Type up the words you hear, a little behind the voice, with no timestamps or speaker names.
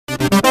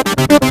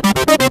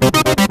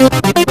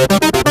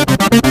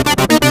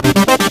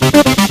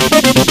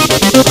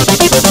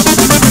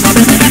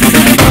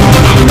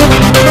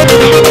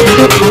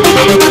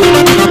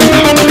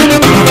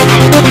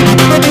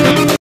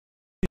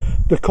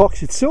The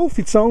COX itself,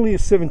 it's only a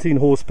 17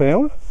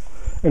 horsepower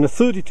and a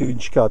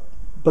 32-inch cut,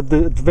 but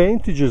the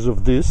advantages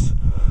of this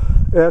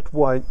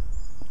outweigh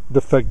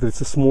the fact that it's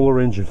a smaller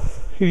engine.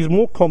 It is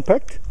more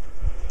compact.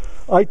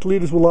 8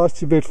 litres will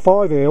last you about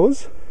 5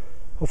 hours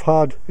of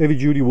hard,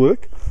 heavy-duty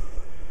work.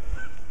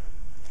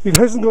 It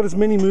hasn't got as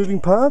many moving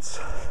parts.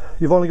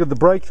 You've only got the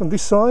brake on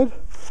this side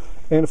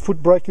and a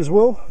foot brake as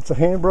well. It's a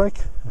hand brake,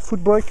 a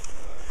foot brake.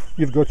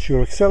 You've got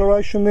your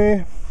acceleration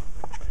there,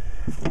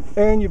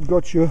 and you've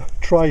got your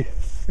tray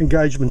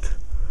engagement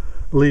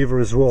lever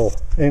as well,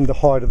 and the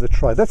height of the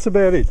tray. That's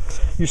about it.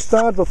 You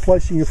start by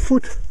placing your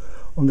foot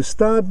on the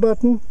start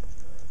button,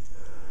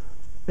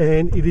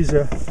 and it is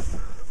a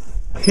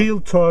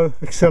heel toe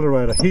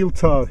accelerator, heel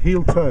toe,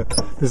 heel toe.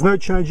 There's no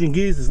changing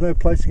gears, there's no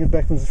placing it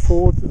backwards and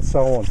forwards and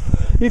so on.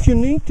 If you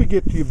need to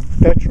get to your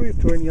battery or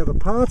to any other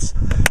parts,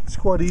 it's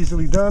quite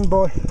easily done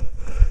by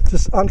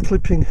just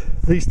unclipping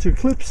these two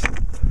clips,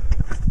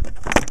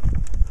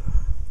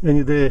 and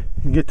you're there.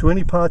 You can get to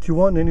any part you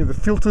want, any of the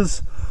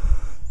filters,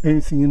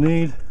 anything you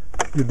need,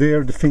 you're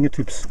there at the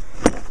fingertips.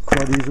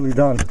 Quite easily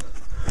done.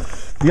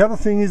 The other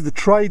thing is the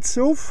tray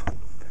itself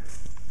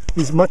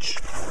is much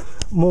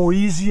more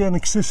easier and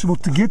accessible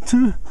to get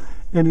to,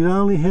 and it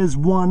only has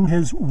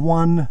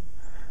one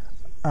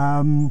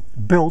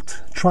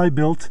belt, tray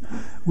belt,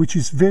 which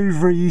is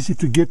very easy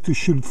to get to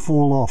should it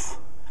fall off.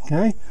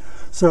 Okay,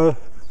 so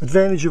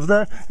advantage of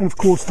that, and of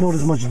course not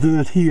as much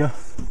dirt here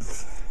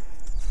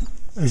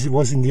as it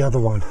was in the other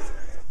one.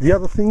 The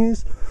other thing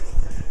is,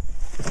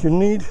 if you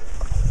need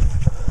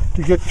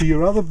to get to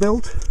your other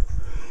belt,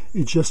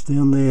 it's just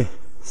down there,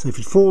 so if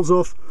it falls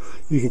off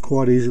you can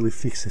quite easily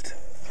fix it.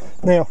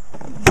 Now,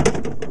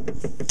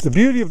 the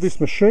beauty of this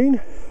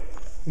machine,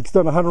 it's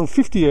done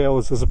 150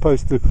 hours as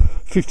opposed to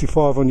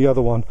 55 on the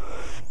other one,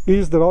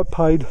 is that I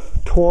paid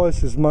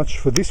twice as much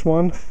for this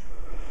one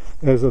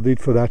as I did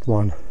for that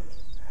one.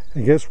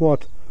 And guess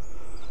what?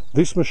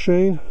 This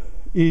machine,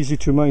 easy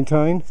to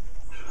maintain,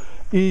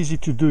 easy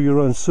to do your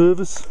own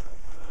service,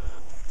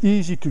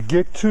 easy to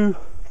get to.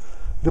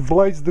 The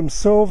blades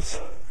themselves,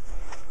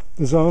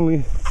 there's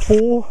only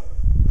 4,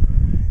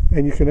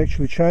 and you can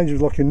actually change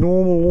it like a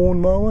normal lawn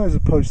mower, as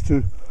opposed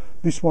to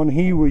this one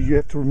here where you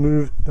have to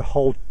remove the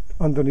whole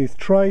underneath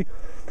tray.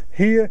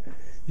 Here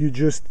you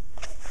just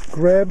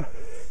grab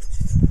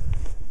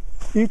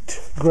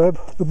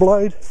the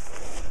blade,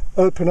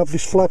 open up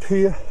this flap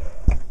here,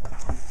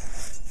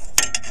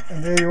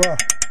 and there you are.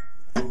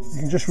 You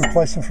can just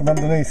replace them from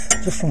underneath,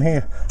 just from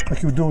here,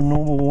 like you would do a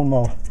normal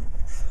lawnmower.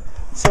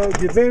 So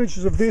the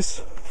advantages of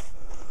this,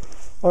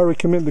 I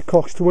recommend the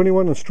COX to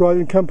anyone, an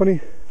Australian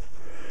company.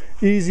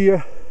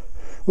 Easier,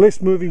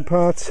 less moving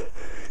parts.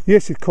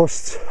 Yes, it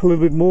costs a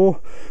little bit more,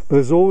 but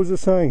there's always a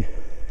saying,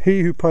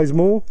 he who pays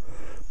more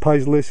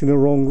pays less in the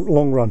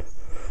long run.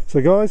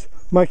 So guys,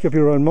 make up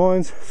your own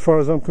minds. As far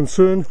as I'm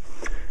concerned,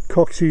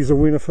 COX is a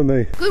winner for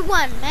me. Good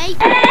one, mate.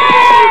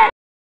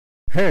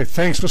 Hey,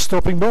 thanks for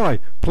stopping by.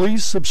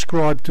 Please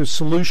subscribe to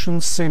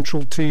Solutions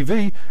Central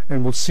TV,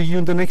 and we'll see you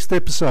in the next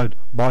episode.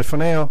 Bye for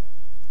now.